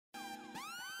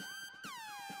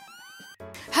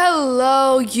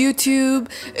Hello YouTube!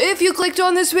 If you clicked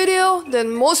on this video,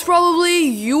 then most probably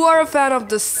you are a fan of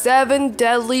the 7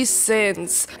 deadly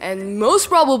sins. And most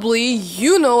probably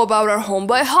you know about our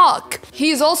homeboy Hawk.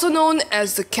 He is also known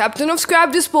as the captain of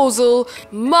scrap disposal,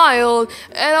 Mael,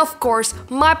 and of course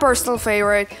my personal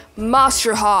favorite,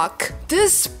 Master Hawk.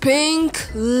 This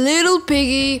pink little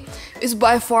piggy is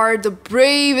by far the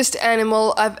bravest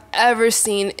animal I've ever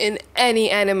seen in any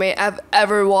anime I've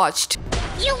ever watched.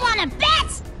 You wanna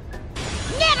bet?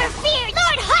 Never fear,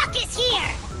 Lord Hawk is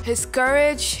here! His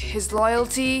courage, his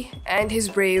loyalty, and his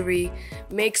bravery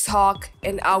makes Hawk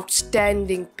an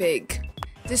outstanding pig.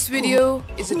 This video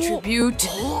is a tribute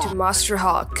to Master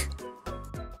Hawk.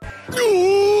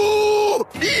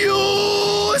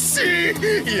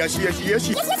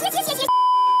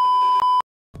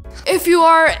 If you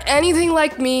are anything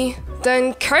like me,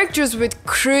 then characters with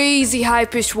crazy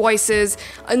high-pitched voices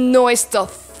annoys the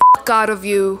fuck out of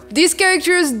you. These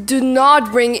characters do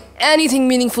not bring anything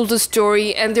meaningful to the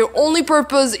story, and their only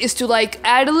purpose is to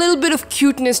add a little bit of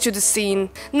cuteness to the scene.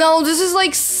 Now this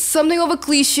is something of a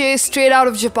cliche straight out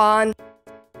of Japan,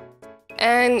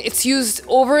 and it's used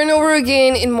over and over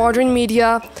again in modern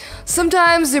media.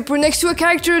 Sometimes they put next to a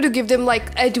character to give them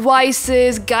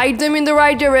advices, guide them in the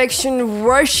right direction,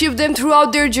 worship them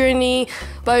throughout their journey,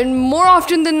 but more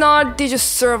often than not they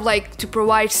just serve to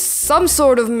provide some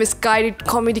sort of misguided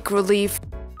comedic relief.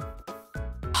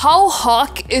 How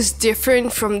Hawk is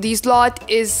different from these lot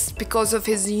is because of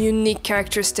his unique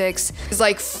characteristics. He's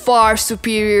far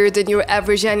superior than your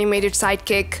average animated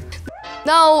sidekick.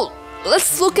 Now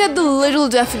let's look at the literal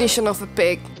definition of a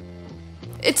pig.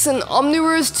 It's an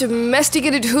omnivorous,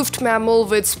 domesticated hoofed mammal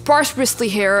with sparse bristly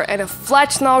hair and a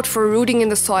flat snout for rooting in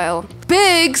the soil.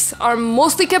 Pigs are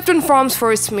mostly kept on farms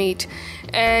for its meat,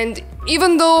 and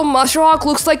even though Master Hawk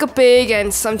looks like a pig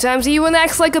and sometimes he even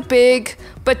acts like a pig,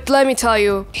 but let me tell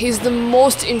you, he's the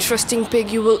most interesting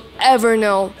pig you will ever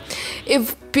know.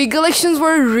 If pig elections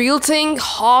were a real thing,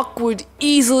 Hawk would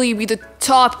easily be the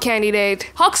top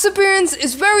candidate. Hawk's appearance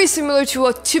is very similar to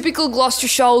a typical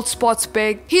Gloucestershire spots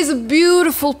pig. He's a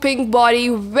beautiful pink body,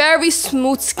 very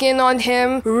smooth skin on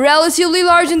him, relatively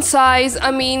large in size.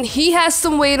 I mean, he has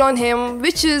some weight on him,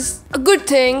 which is a good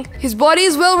thing. His body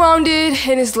is well rounded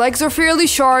and his legs are fairly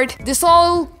short. This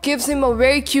all gives him a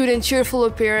very cute and cheerful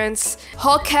appearance.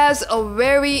 Hawk has a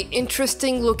very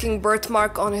interesting looking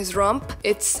birthmark on his rump.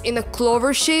 It's in a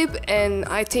clover shape, and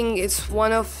I think it's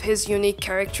one of his unique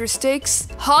characteristics.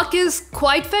 Hawk is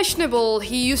quite fashionable.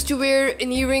 He used to wear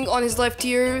an earring on his left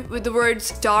ear with the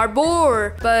words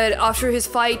Starbor, but after his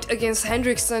fight against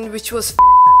Hendrickson, which was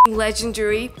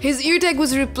legendary, his ear tag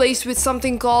was replaced with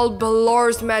something called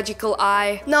Balor's Magical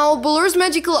Eye. Now, Balor's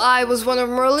Magical Eye was one of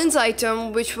Merlin's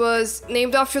items, which was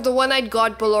named after the one-eyed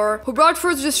god Balor, who brought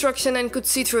forth destruction and could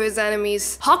see through his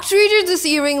enemies. Hawk treated this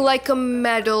earring like a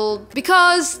medal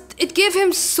because it gave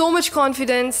him so much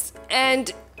confidence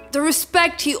and the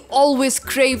respect he always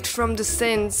craved from the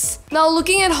sins. Now,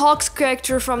 looking at Hawk's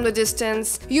character from the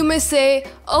distance, you may say,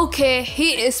 okay,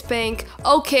 he is pink,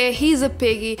 okay, he's a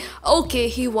piggy, okay,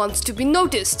 he wants to be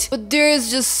noticed. But there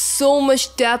is just so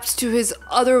much depth to his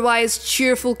otherwise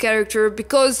cheerful character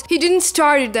because he didn't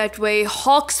start it that way.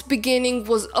 Hawk's beginning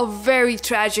was a very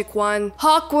tragic one.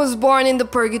 Hawk was born in the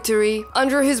Purgatory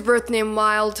under his birth name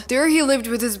Wild. There he lived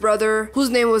with his brother, whose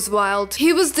name was Wild.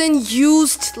 He was then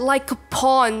used like a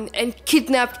pawn and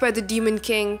kidnapped by the Demon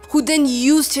King, who then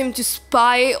used him to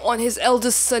spy on his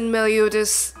eldest son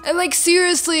Meliodas. And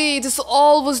seriously, this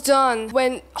all was done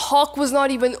when Hawk was not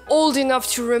even old enough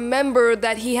to remember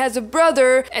that he has a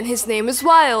brother and his name is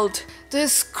Wild.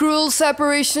 This cruel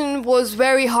separation was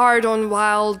very hard on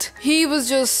Wild. He was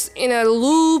just in a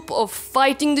loop of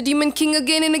fighting the Demon King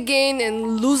again and again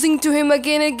and losing to him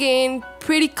again and again,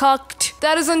 pretty cucked.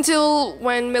 That is until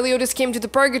when Meliodas came to the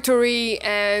Purgatory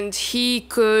and he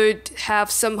could have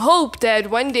some hope that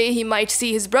one day he might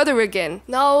see his brother again.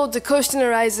 Now the question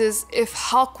arises, if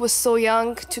Hawk was so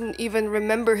young to even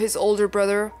remember his older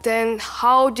brother, then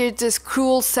how did this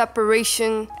cruel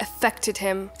separation affected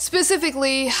him?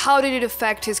 Specifically, how did it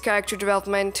affect his character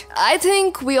development? I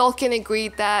think we all can agree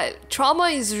that trauma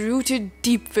is rooted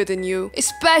deep within you,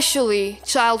 especially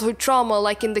childhood trauma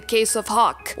like in the case of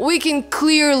Hawk. We can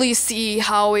clearly see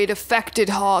how it affected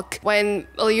Hawk when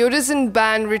Meliodas and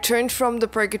band returned from the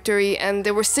Purgatory and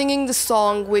they were singing the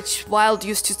song which Wild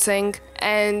used to sing.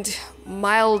 and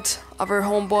Mild, our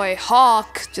homeboy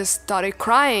Hawk, just started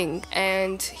crying,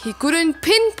 and he couldn't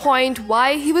pinpoint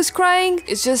why he was crying.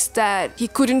 It's just that he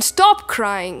couldn't stop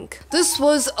crying. This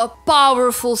was a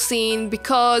powerful scene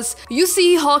because you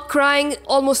see Hawk crying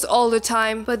almost all the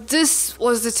time, but this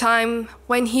was the time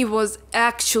when he was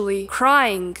actually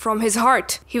crying from his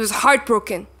heart. He was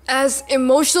heartbroken. As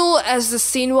emotional as the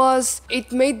scene was,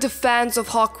 it made the fans of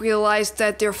Hawk realize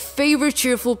that their favorite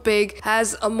cheerful pig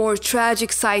has a more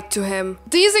tragic side to him.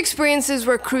 These experiences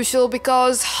were crucial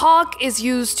because Hawk is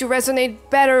used to resonate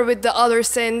better with the other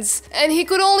sins, and he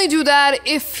could only do that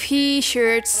if he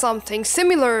shared something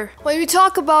similar. When we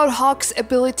talk about Hawk's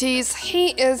abilities,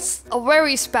 he is a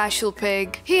very special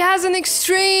pig. He has an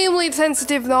extremely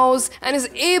sensitive nose and is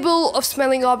able of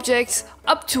smelling objects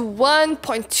up to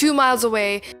 1.2 miles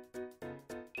away.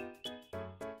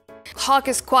 Hawk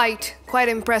is quite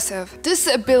impressive. This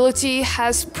ability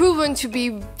has proven to be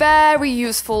very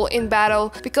useful in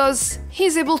battle because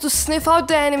he's able to sniff out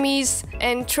the enemies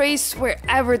and trace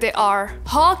wherever they are.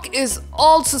 Hawk is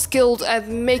also skilled at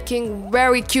making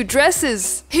very cute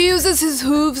dresses. He uses his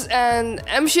hooves and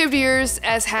M-shaped ears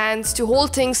as hands to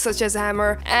hold things such as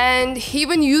hammer, and he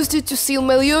even used it to seal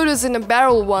Meliodas in a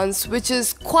barrel once, which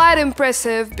is quite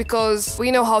impressive because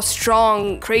we know how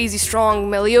crazy strong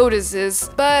Meliodas is.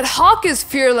 But Hawk is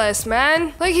fearless, man.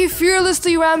 Like, he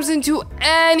fearlessly rams into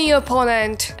any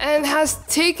opponent and has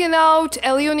taken out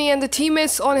Elione and the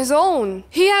teammates on his own.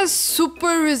 He has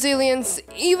super resilience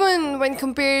even when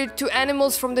compared to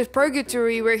animals from the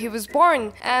purgatory where he was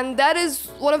born, and that is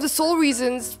one of the sole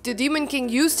reasons the Demon King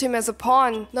used him as a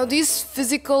pawn. Now, these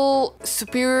physical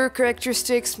superior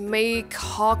characteristics make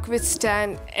Hawk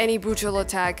withstand any brutal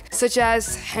attack, such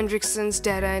as Hendrickson's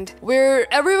Dead End, where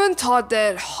everyone thought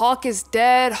that Hawk is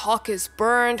dead, Hawk is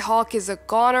burned, Hawk is a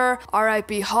goner,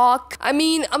 RIP Hawk. I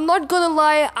mean, I'm not gonna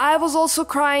lie, I was also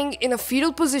crying in a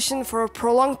fetal position for a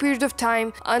prolonged period of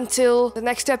time until the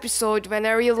next episode when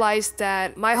I realized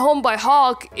that my homeboy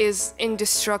Hawk is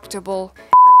indestructible.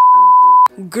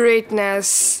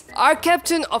 Greatness. Our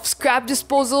captain of scrap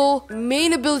disposal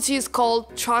main ability is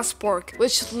called Transport,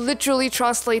 which literally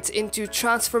translates into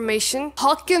transformation.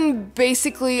 Hawk can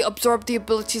basically absorb the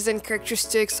abilities and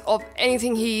characteristics of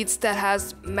anything he eats that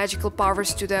has magical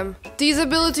powers to them. These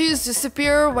abilities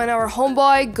disappear when our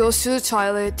homeboy goes to the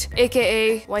toilet,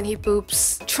 aka when he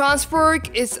poops.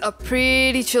 Transport is a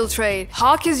pretty chill trait.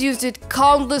 Hawk has used it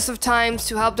countless of times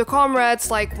to help the comrades,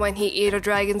 like when he ate a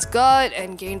dragon's gut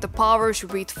and gained the power to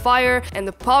breathe fire and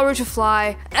the power to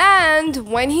fly, and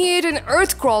when he ate an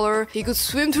earth crawler, he could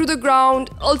swim through the ground,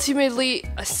 ultimately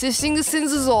assisting the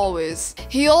sins as always.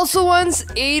 He also once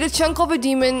ate a chunk of a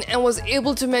demon and was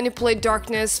able to manipulate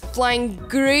darkness, flying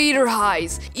greater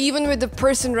highs, even with the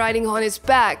person riding on his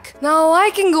back. Now,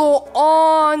 I can go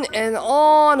on and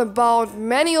on about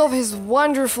many of his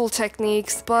wonderful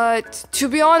techniques, but to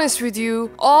be honest with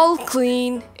you, All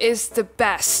Clean is the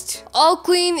best. All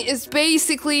Clean is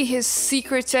basically his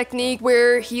secret technique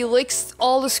where he licks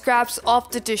all the scraps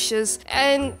off the dishes,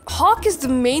 and Hawk is the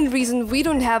main reason we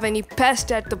don't have any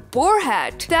pest at the boar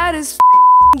hat. That is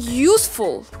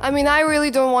useful. I mean, I really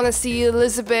don't want to see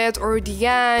Elizabeth or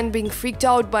Diane being freaked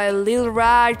out by little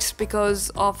rats because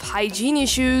of hygiene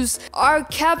issues. Our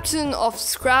captain of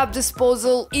scrap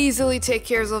disposal easily takes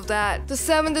care of that. The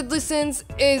Seven Deadly Sins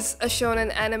is a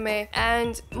shonen anime,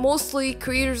 and mostly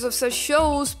creators of such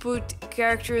shows put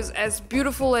characters as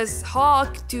beautiful as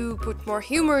Hawk to put more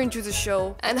humor into the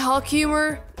show, and Hawk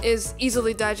humor is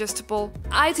easily digestible.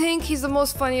 I think he's the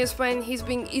most funniest when he's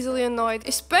being easily annoyed,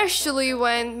 especially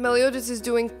when Meliodas is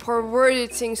doing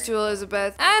perverted things to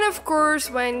Elizabeth, and of course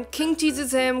when King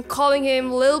teases him, calling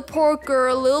him Lil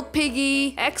Porker, Lil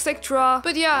Piggy, etc.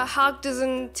 But yeah, Hawk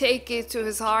doesn't take it to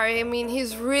his heart. I mean,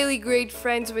 he's really great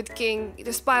friends with King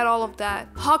despite all of that.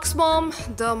 Hawk's mom,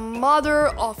 the mother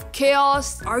of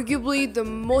chaos, arguably the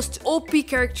most OP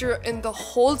character in the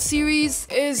whole series,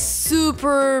 is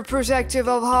super protective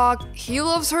of Hawk. He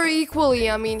loves her equally.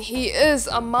 I mean, he is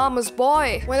a mama's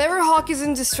boy. Whenever Hawk is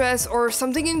in distress or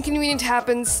something inconvenient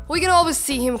happens, we can always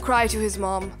see him cry to his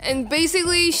mom. And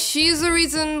basically, she's the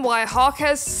reason why Hawk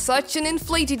has such an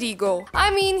inflated ego. I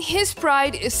mean, his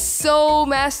pride is so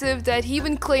massive that he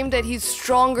even claimed that he's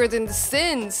stronger than the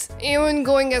Sins, even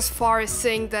going as far as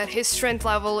saying that his strength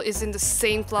level is in the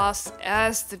same class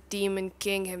as the Demon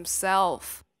King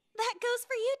himself. That goes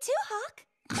for you too, Hawk.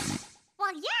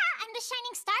 Well, yeah, I'm the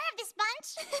shining star of this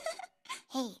bunch.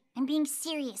 Hey, I'm being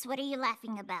serious. What are you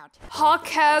laughing about? Hawk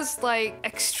has like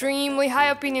extremely high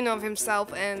opinion of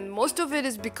himself, and most of it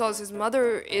is because his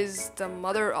mother is the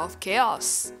mother of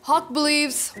chaos. Hawk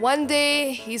believes one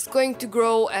day he's going to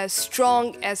grow as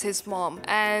strong as his mom,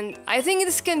 and I think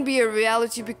this can be a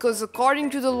reality because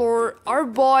according to the lore, our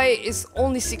boy is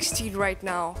only 16 right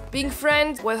now. Being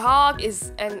friends with Hawk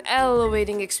is an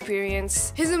elevating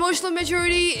experience. His emotional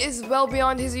maturity is well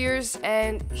beyond his years,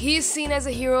 and he is seen as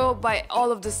a hero by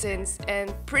all of the sins,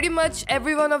 and pretty much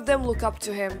every one of them look up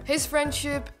to him. His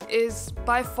friendship is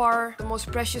by far the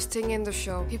most precious thing in the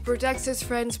show. He protects his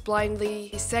friends blindly,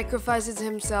 he sacrifices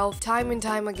himself time and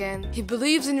time again. He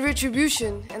believes in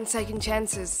retribution and second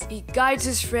chances. He guides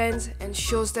his friends and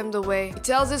shows them the way. He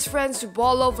tells his friends to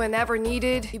ball off whenever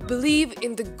needed. He believes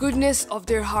in the goodness of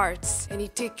their hearts, and he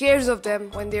takes care of them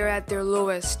when they're at their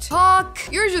lowest. Hawk,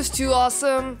 you're just too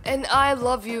awesome, and I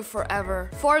love you forever.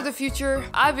 For the future,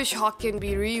 I wish Hawk can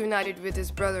be reunited with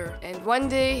his brother, and one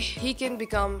day he can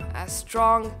become as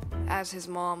strong as his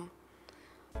mom.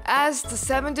 As the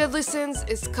 7 Deadly Sins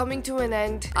is coming to an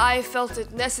end, I felt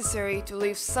it necessary to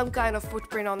leave some kind of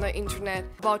footprint on the internet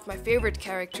about my favorite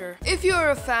character. If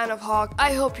you're a fan of Hawk,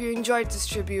 I hope you enjoyed this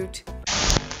tribute.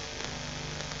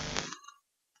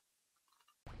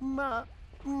 Mael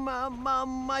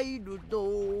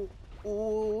do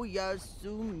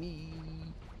oyasumi.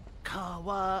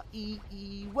 Kawaii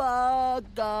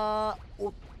waga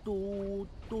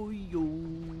ototo yo.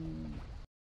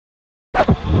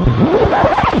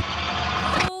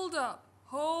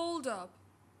 Hold up.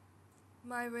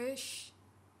 My wish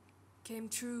came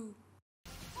true.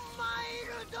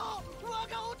 Mael do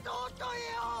waga ototo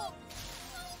yo.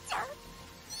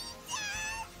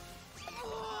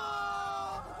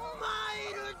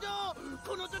 Mael do,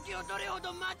 この時をどれほ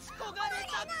ど待ち焦がれ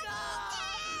たか。